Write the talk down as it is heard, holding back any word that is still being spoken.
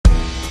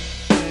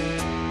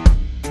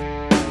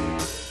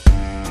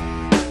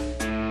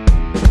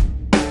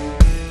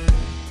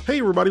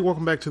everybody,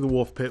 welcome back to the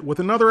Wolf Pit with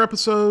another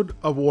episode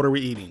of What Are We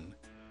Eating?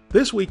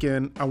 This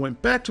weekend, I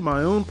went back to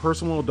my own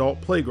personal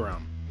adult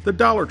playground, the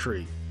Dollar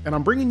Tree, and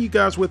I'm bringing you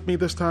guys with me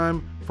this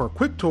time for a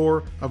quick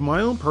tour of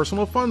my own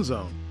personal fun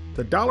zone,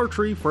 the Dollar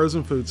Tree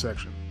frozen food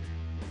section.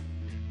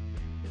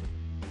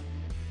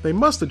 They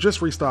must have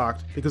just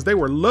restocked because they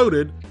were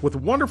loaded with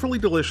wonderfully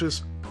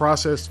delicious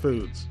processed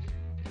foods.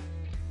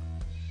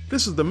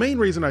 This is the main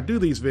reason I do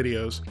these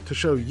videos, to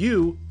show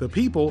you, the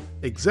people,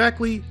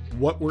 exactly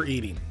what we're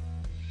eating.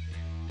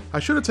 I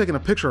should have taken a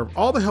picture of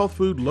all the health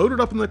food loaded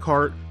up in the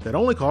cart that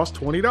only cost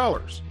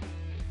 $20.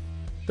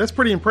 That's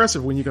pretty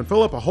impressive when you can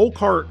fill up a whole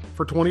cart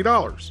for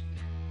 $20.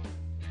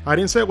 I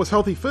didn't say it was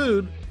healthy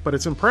food, but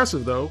it's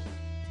impressive though.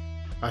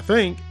 I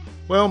think.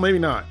 Well, maybe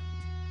not.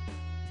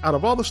 Out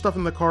of all the stuff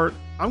in the cart,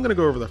 I'm going to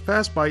go over the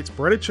Fast Bites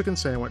breaded chicken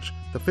sandwich,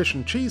 the fish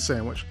and cheese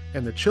sandwich,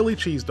 and the chili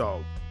cheese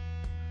dog.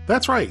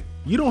 That's right,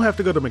 you don't have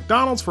to go to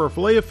McDonald's for a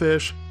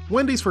filet-o-fish,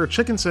 Wendy's for a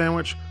chicken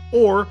sandwich,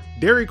 or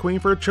Dairy Queen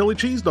for a chili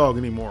cheese dog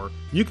anymore.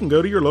 You can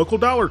go to your local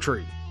Dollar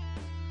Tree.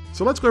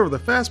 So let's go over the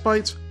Fast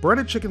Bites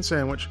breaded chicken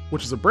sandwich,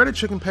 which is a breaded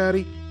chicken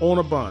patty on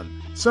a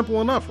bun.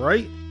 Simple enough,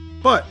 right?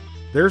 But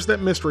there's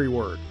that mystery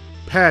word,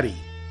 patty.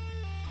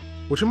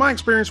 Which in my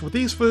experience with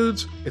these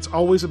foods, it's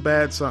always a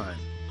bad sign.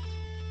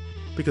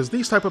 Because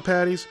these type of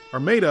patties are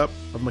made up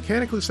of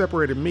mechanically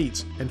separated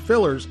meats and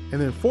fillers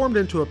and then formed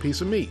into a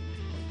piece of meat.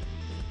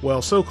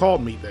 Well,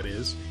 so-called meat, that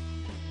is.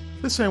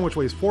 This sandwich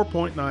weighs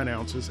 4.9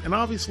 ounces and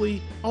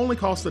obviously only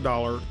costs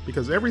 $1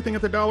 because everything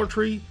at the Dollar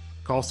Tree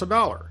costs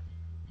 $1.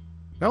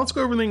 Now let's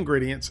go over the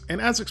ingredients, and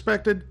as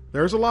expected,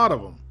 there's a lot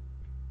of them.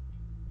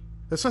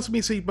 The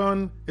sesame seed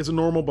bun is a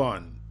normal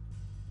bun,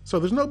 so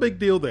there's no big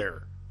deal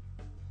there.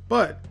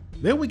 But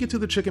then we get to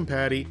the chicken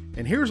patty,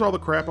 and here's all the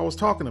crap I was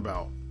talking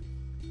about.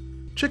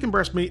 Chicken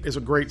breast meat is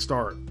a great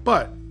start,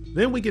 but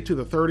then we get to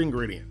the third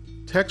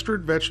ingredient,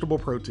 textured vegetable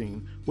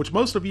protein, which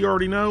most of you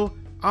already know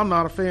I'm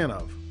not a fan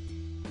of.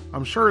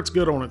 I'm sure it's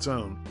good on its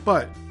own,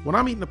 but when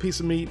I'm eating a piece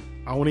of meat,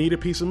 I want to eat a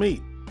piece of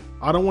meat.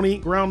 I don't want to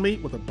eat ground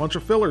meat with a bunch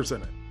of fillers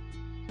in it.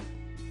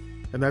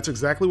 And that's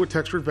exactly what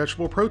textured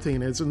vegetable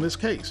protein is in this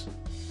case.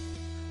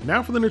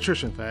 Now for the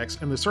nutrition facts,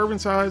 and the serving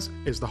size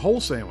is the whole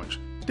sandwich.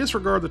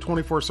 Disregard the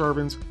 24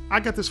 servings.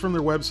 I got this from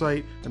their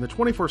website, and the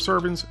 24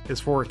 servings is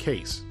for a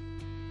case.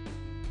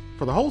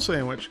 For the whole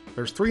sandwich,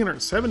 there's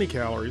 370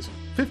 calories,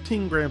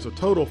 15 grams of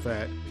total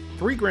fat,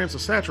 3 grams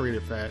of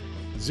saturated fat,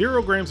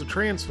 0 grams of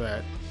trans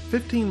fat,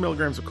 15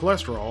 milligrams of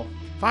cholesterol,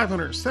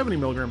 570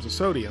 milligrams of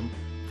sodium,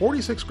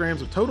 46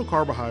 grams of total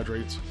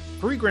carbohydrates,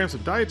 3 grams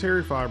of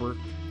dietary fiber,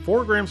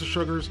 4 grams of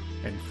sugars,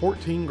 and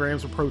 14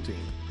 grams of protein.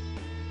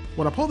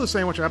 When I pulled the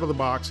sandwich out of the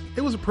box,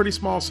 it was a pretty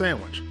small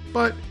sandwich,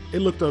 but it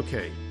looked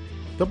okay.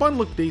 The bun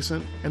looked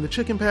decent, and the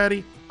chicken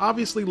patty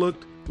obviously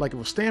looked like it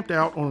was stamped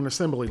out on an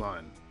assembly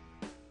line.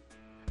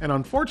 And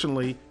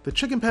unfortunately, the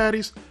chicken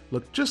patties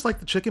look just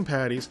like the chicken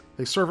patties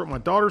they serve at my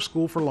daughter's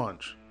school for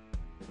lunch.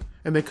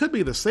 And they could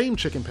be the same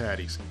chicken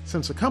patties,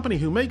 since the company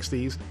who makes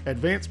these,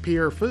 Advanced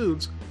Pierre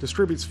Foods,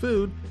 distributes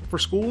food for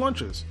school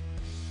lunches.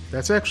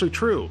 That's actually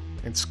true,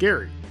 and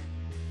scary.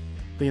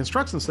 The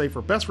instructions say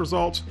for best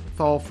results,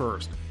 thaw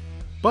first.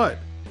 But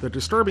the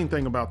disturbing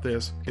thing about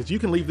this is you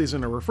can leave these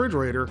in a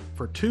refrigerator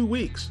for 2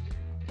 weeks.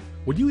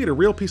 Would you eat a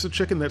real piece of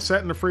chicken that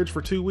sat in the fridge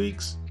for 2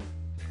 weeks?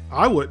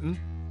 I wouldn't.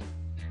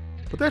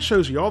 But that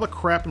shows you all the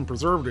crap and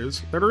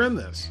preservatives that are in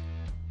this.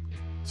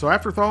 So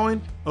after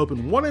thawing,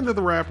 open one end of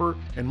the wrapper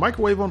and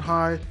microwave on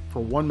high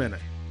for 1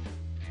 minute.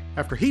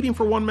 After heating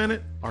for 1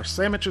 minute, our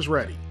sandwich is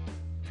ready.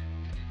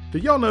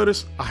 Did y'all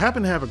notice I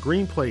happen to have a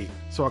green plate,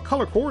 so I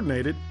color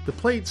coordinated the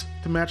plates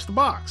to match the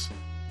box?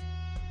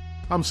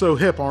 I'm so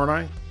hip, aren't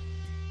I?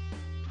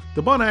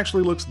 The bun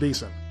actually looks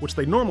decent, which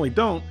they normally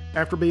don't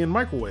after being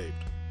microwaved.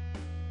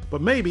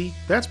 But maybe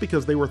that's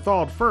because they were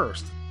thawed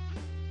first.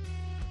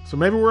 So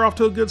maybe we're off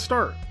to a good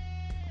start.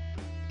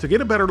 To get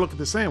a better look at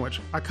the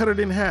sandwich, I cut it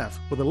in half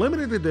with a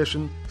limited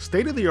edition,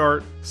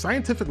 state-of-the-art,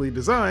 scientifically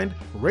designed,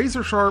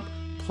 razor-sharp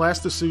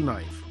plastisue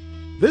knife.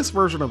 This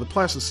version of the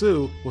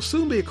plastisue will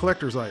soon be a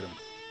collector's item,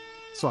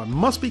 so I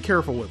must be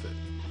careful with it.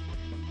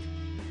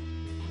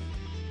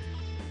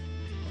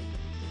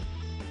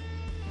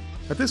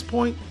 At this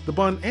point, the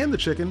bun and the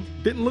chicken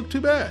didn't look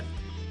too bad.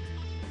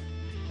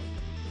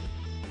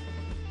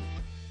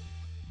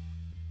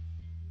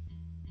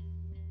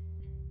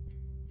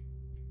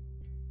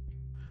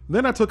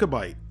 Then I took a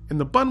bite, and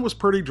the bun was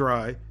pretty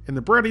dry, and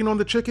the breading on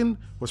the chicken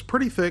was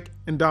pretty thick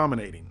and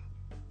dominating.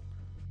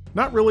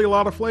 Not really a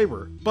lot of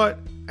flavor, but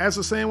as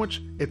a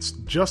sandwich, it's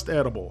just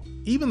edible,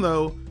 even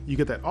though you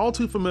get that all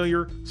too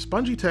familiar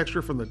spongy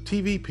texture from the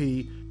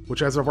TVP,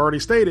 which as I've already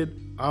stated,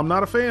 I'm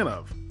not a fan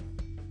of.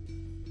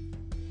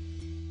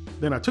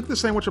 Then I took the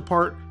sandwich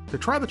apart to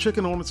try the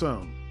chicken on its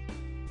own.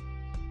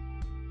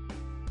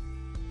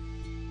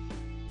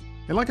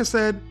 And like I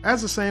said,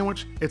 as a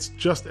sandwich, it's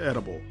just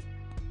edible,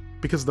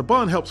 because the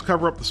bun helps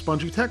cover up the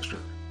spongy texture.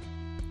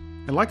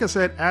 And like I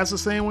said, as a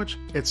sandwich,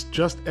 it's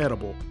just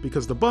edible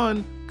because the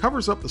bun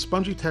covers up the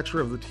spongy texture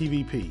of the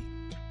TVP.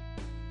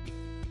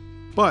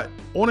 but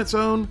on its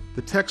own,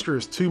 the texture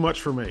is too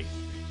much for me.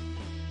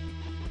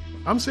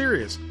 I'm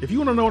serious. If you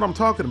want to know what I'm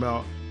talking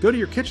about, go to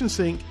your kitchen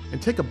sink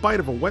and take a bite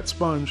of a wet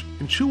sponge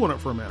and chew on it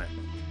for a minute.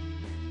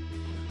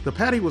 The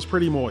patty was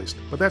pretty moist,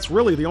 but that's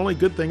really the only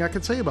good thing I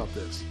can say about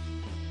this.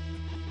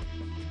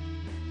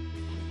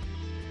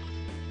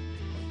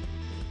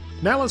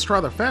 Now let's try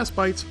the Fast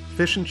Bites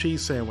Fish and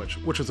Cheese Sandwich,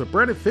 which is a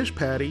breaded fish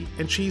patty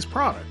and cheese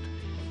product.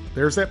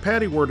 There's that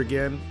patty word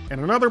again,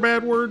 and another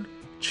bad word,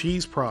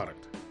 cheese product.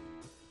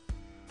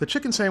 The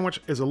chicken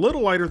sandwich is a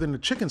little lighter than the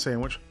chicken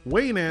sandwich,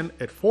 weighing in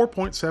at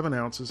 4.7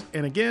 ounces,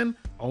 and again,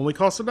 only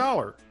costs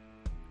 $1.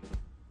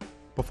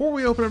 Before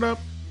we open it up,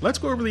 let's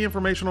go over the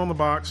information on the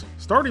box,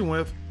 starting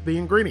with the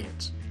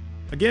ingredients.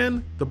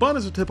 Again, the bun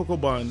is a typical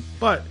bun,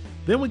 but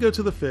then we go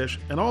to the fish,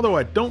 and although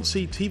I don't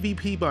see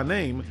TVP by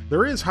name,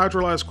 there is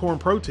hydrolyzed corn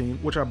protein,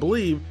 which I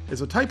believe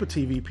is a type of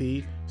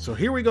TVP, so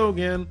here we go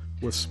again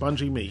with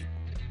spongy meat.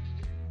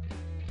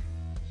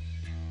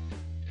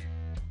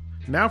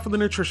 Now for the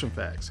nutrition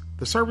facts.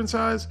 The serving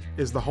size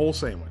is the whole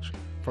sandwich.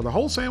 For the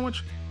whole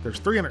sandwich, there's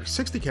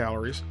 360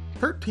 calories,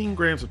 13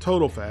 grams of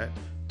total fat,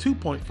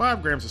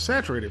 2.5 grams of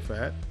saturated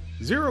fat,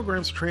 0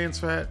 grams of trans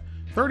fat,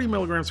 30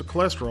 milligrams of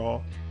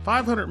cholesterol,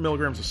 500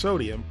 milligrams of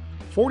sodium,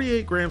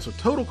 48 grams of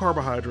total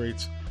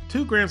carbohydrates,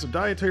 2 grams of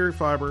dietary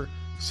fiber,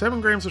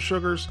 7 grams of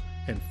sugars,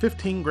 and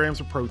 15 grams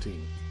of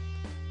protein.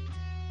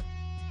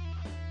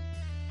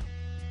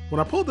 When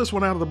I pulled this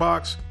one out of the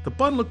box, the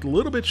bun looked a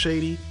little bit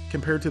shady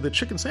compared to the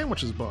chicken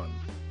sandwich's bun.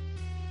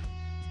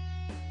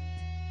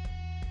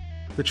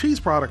 The cheese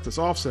product is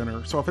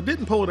off-center, so if I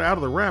didn't pull it out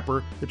of the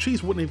wrapper, the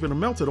cheese wouldn't even have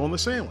melted on the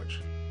sandwich.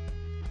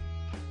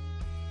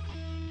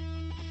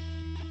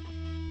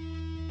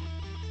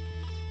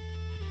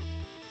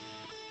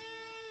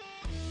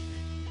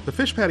 The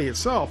fish patty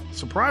itself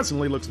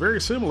surprisingly looks very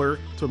similar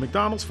to a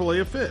McDonald's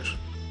filet-o-fish.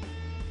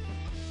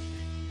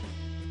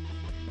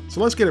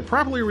 So let's get it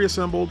properly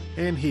reassembled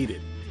and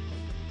heated.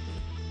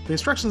 The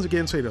instructions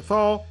again say to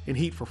thaw and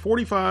heat for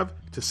 45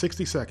 to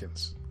 60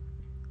 seconds.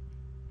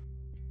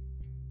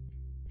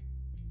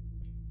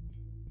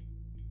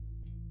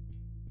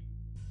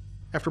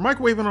 After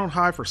microwaving on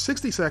high for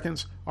 60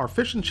 seconds, our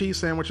fish and cheese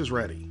sandwich is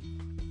ready.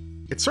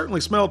 It certainly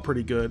smelled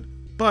pretty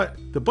good, but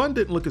the bun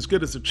didn't look as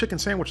good as the chicken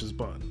sandwich's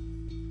bun.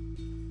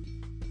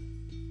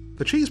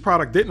 The cheese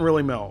product didn't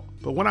really melt,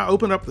 but when I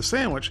opened up the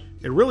sandwich,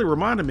 it really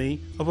reminded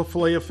me of a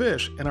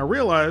filet-o-fish, and I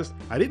realized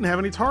I didn't have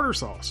any tartar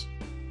sauce,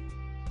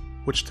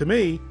 which to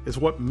me is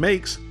what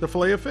makes the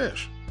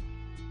filet-o-fish.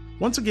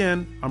 Once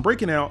again, I'm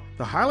breaking out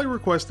the highly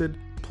requested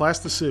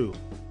plastisoup.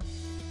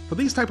 For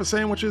these type of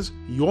sandwiches,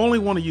 you only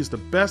want to use the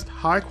best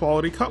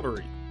high-quality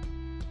cutlery.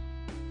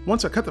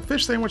 Once I cut the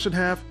fish sandwich in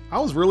half, I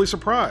was really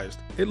surprised.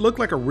 It looked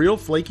like a real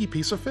flaky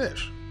piece of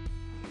fish.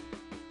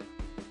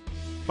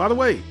 By the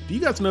way, do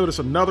you guys notice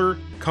another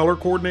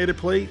color-coordinated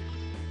plate?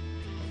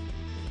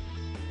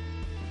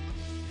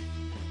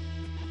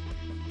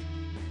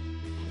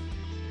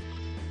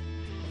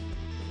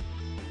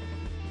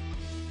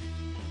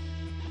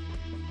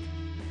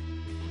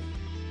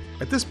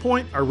 At this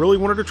point, I really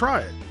wanted to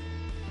try it.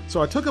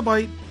 So I took a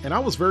bite, and I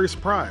was very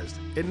surprised.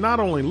 It not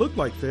only looked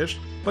like fish,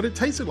 but it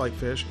tasted like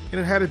fish,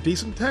 and it had a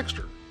decent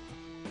texture.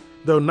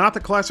 Though not the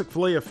classic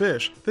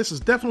filet-o-fish, this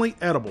is definitely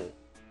edible.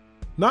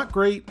 Not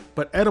great,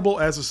 but edible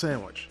as a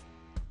sandwich.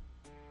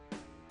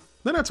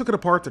 Then I took it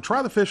apart to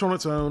try the fish on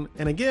its own,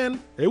 and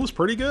again, it was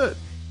pretty good.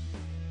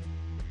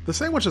 The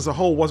sandwich as a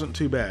whole wasn't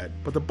too bad,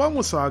 but the bun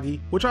was soggy,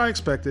 which I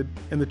expected,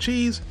 and the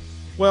cheese,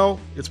 well,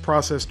 it's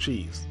processed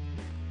cheese.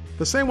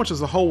 The sandwich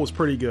as a whole was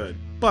pretty good,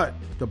 but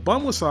the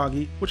bun was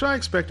soggy, which I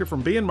expected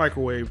from being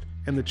microwaved,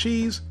 and the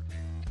cheese,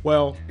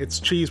 well, it's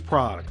cheese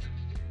product.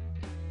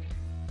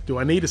 Do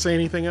I need to say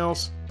anything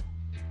else?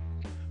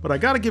 But I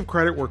gotta give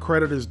credit where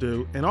credit is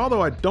due, and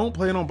although I don't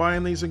plan on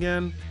buying these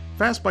again,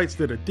 Fast Bites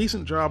did a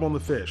decent job on the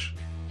fish.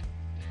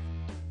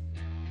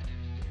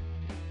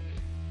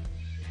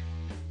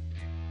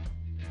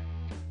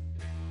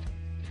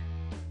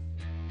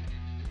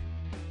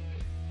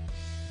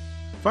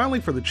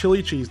 Finally for the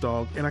chili cheese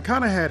dog, and I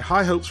kinda had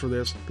high hopes for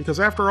this because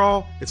after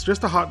all, it's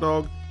just a hot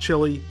dog,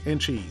 chili, and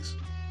cheese.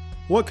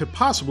 What could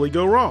possibly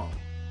go wrong?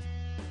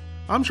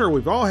 I'm sure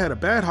we've all had a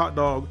bad hot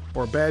dog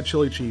or a bad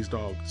chili cheese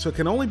dog, so it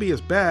can only be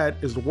as bad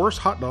as the worst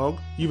hot dog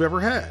you've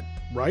ever had,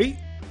 right?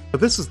 But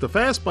this is the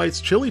Fast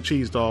Bites chili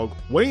cheese dog,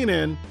 weighing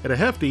in at a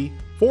hefty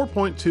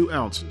 4.2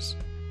 ounces.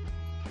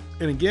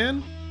 And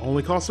again,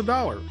 only costs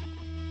 $1.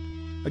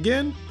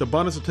 Again, the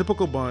bun is a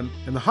typical bun,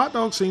 and the hot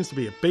dog seems to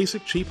be a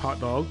basic cheap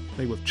hot dog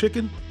made with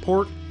chicken,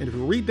 pork, and if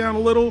you read down a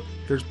little,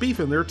 there's beef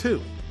in there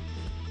too.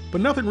 But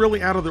nothing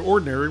really out of the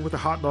ordinary with the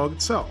hot dog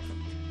itself.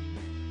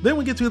 Then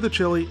we get to the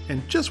chili,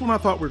 and just when I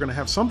thought we were going to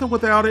have something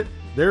without it,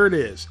 there it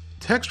is,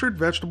 textured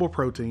vegetable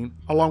protein,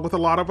 along with a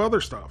lot of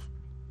other stuff.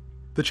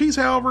 The cheese,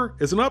 however,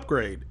 is an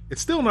upgrade.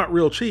 It's still not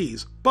real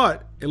cheese,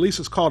 but at least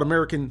it's called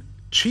American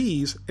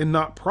cheese and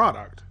not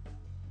product.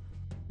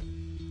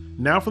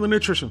 Now for the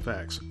nutrition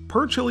facts.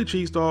 Per chili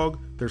cheese dog,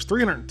 there's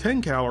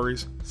 310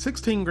 calories,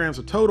 16 grams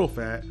of total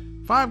fat,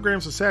 5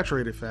 grams of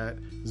saturated fat,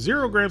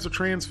 0 grams of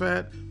trans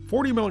fat,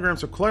 40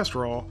 milligrams of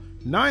cholesterol,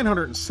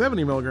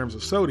 970 milligrams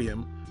of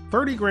sodium,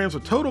 30 grams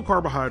of total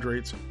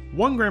carbohydrates,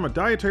 1 gram of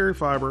dietary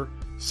fiber,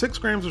 6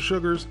 grams of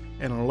sugars,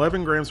 and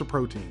 11 grams of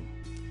protein.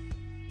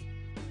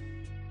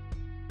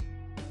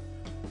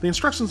 The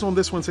instructions on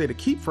this one say to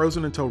keep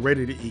frozen until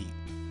ready to eat.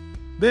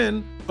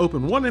 Then,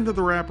 open one end of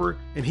the wrapper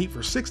and heat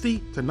for 60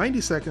 to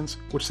 90 seconds,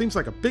 which seems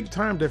like a big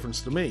time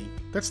difference to me.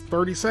 That's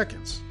 30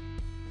 seconds.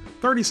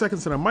 30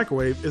 seconds in a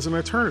microwave is an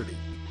eternity.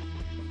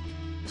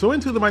 So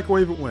into the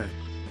microwave it went.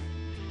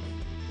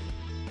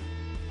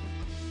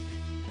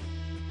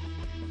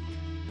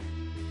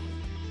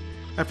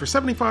 After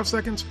 75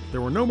 seconds,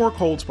 there were no more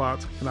cold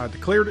spots, and I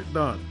declared it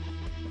done.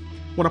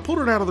 When I pulled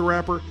it out of the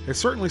wrapper, it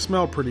certainly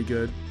smelled pretty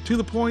good, to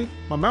the point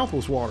my mouth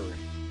was watering.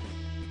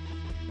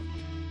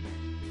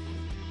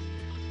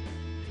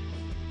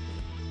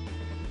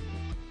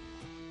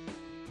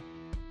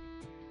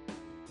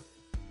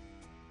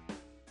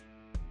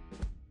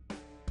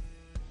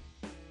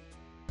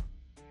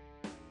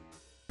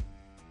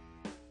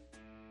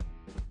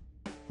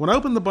 When I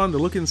opened the bun to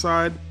look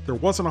inside, there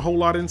wasn't a whole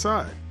lot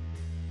inside.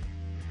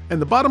 And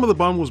the bottom of the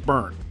bun was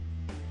burnt.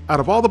 Out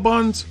of all the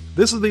buns,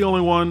 this is the only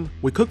one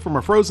we cooked from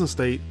a frozen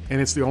state, and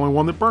it's the only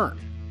one that burnt.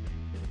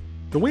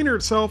 The wiener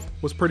itself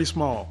was pretty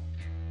small.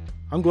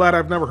 I'm glad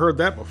I've never heard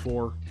that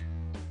before.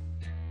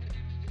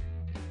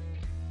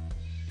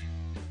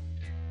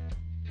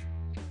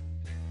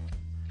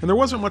 And there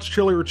wasn't much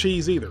chili or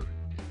cheese either.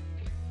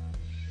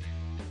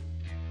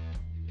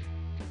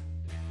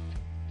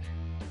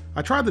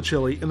 I tried the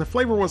chili, and the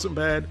flavor wasn't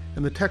bad,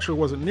 and the texture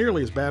wasn't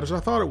nearly as bad as I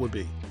thought it would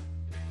be.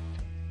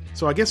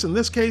 So I guess in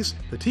this case,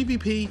 the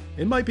TVP,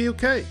 it might be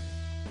okay.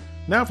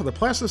 Now for the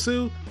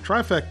plasticine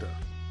trifecta.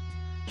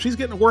 She's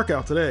getting a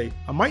workout today.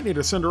 I might need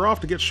to send her off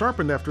to get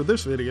sharpened after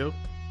this video.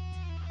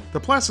 The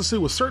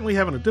plasticine was certainly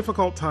having a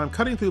difficult time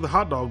cutting through the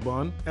hot dog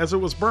bun as it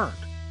was burnt.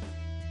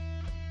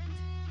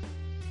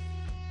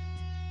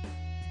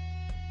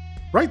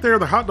 Right there,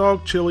 the hot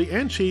dog, chili,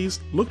 and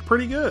cheese looked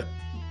pretty good.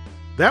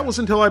 That was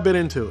until I bit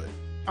into it.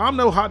 I'm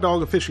no hot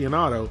dog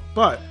aficionado,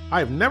 but I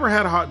have never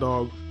had a hot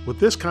dog with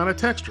this kind of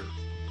texture.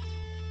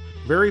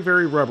 Very,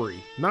 very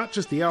rubbery. Not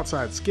just the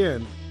outside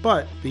skin,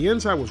 but the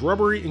inside was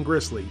rubbery and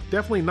gristly.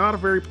 Definitely not a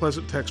very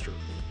pleasant texture.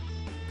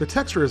 The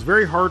texture is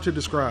very hard to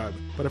describe,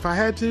 but if I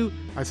had to,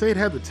 I'd say it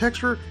had the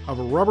texture of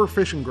a rubber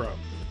fishing grub.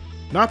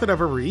 Not that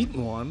I've ever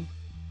eaten one.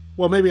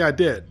 Well, maybe I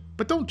did,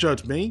 but don't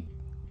judge me.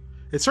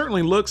 It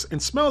certainly looks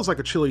and smells like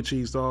a chili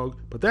cheese dog,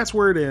 but that's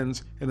where it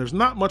ends, and there's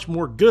not much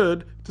more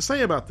good to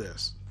say about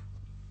this.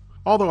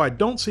 Although I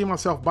don't see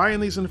myself buying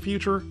these in the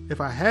future, if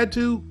I had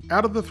to,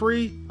 out of the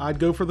three, I'd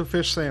go for the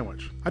fish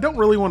sandwich. I don't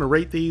really want to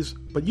rate these,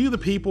 but you the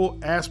people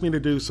asked me to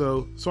do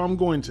so, so I'm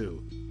going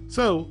to.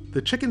 So,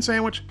 the chicken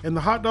sandwich and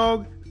the hot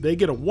dog, they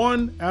get a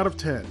 1 out of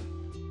 10.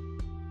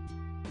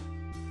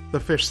 The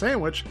fish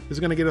sandwich is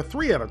going to get a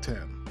 3 out of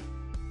 10.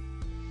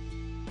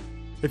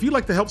 If you'd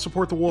like to help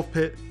support the Wolf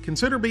Pit,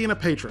 consider being a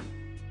patron.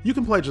 You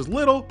can pledge as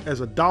little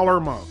as $1 a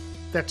month.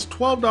 That's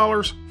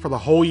 $12 for the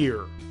whole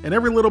year. And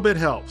every little bit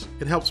helps.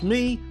 It helps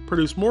me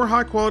produce more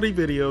high quality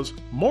videos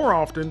more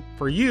often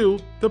for you,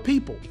 the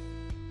people.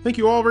 Thank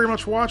you all very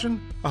much for watching.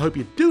 I hope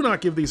you do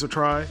not give these a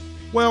try.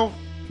 Well,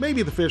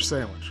 maybe the fish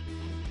sandwich.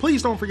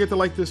 Please don't forget to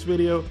like this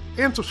video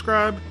and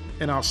subscribe,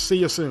 and I'll see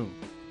you soon.